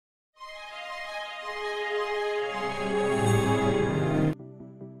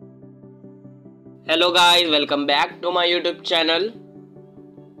Hello guys, welcome back to my YouTube channel.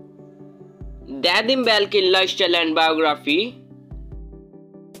 DIDEM BALÇIN lifestyle and biography.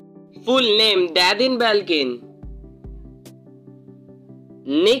 Full name DIDEM BALÇIN.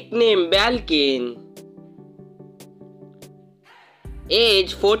 Nickname Balkin.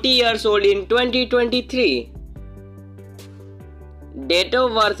 Age 40 years old in 2023. Date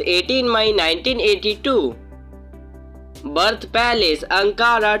of birth 18 May 1982. Birthplace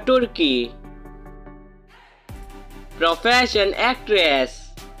Ankara, Turkey. Profession actress.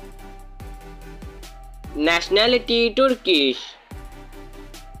 Nationality Turkish.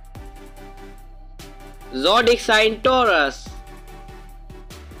 Zodiac sign Taurus.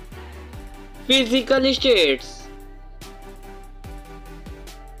 Physical states.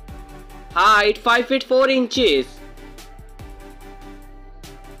 Height 5 feet 4 inches.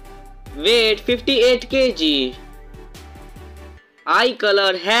 Weight 58 kg. Eye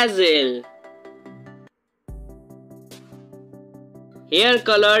color hazel. Hair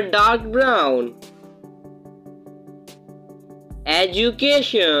color dark brown.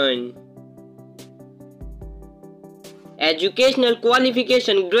 Education. Educational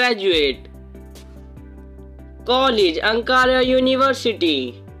qualification graduate. College Ankara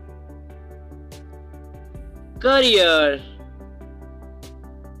University. Career.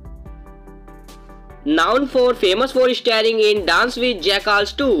 Known for famous for starring in Dance with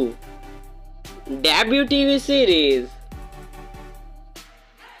Jackals 2. Debut TV series.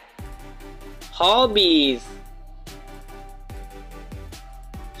 Hobbies.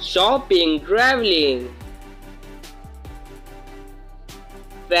 Shopping, traveling.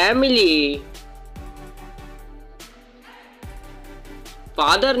 Family.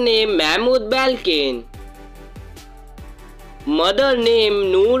 Father name Mahmoud Balkin. Mother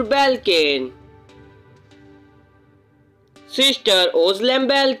name Noor Balkin. Sister Özlem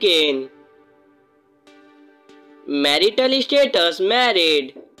Balkin. Marital status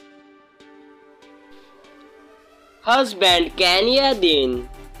married. Husband Kanyadin.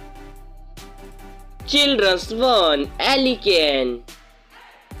 Children's one Alican.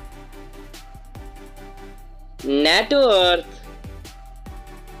 Net worth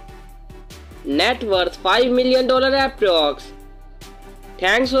 $5 million approx.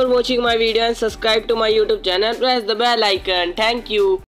 Thanks for watching my video and subscribe to my YouTube channel. Press the bell icon. Thank you.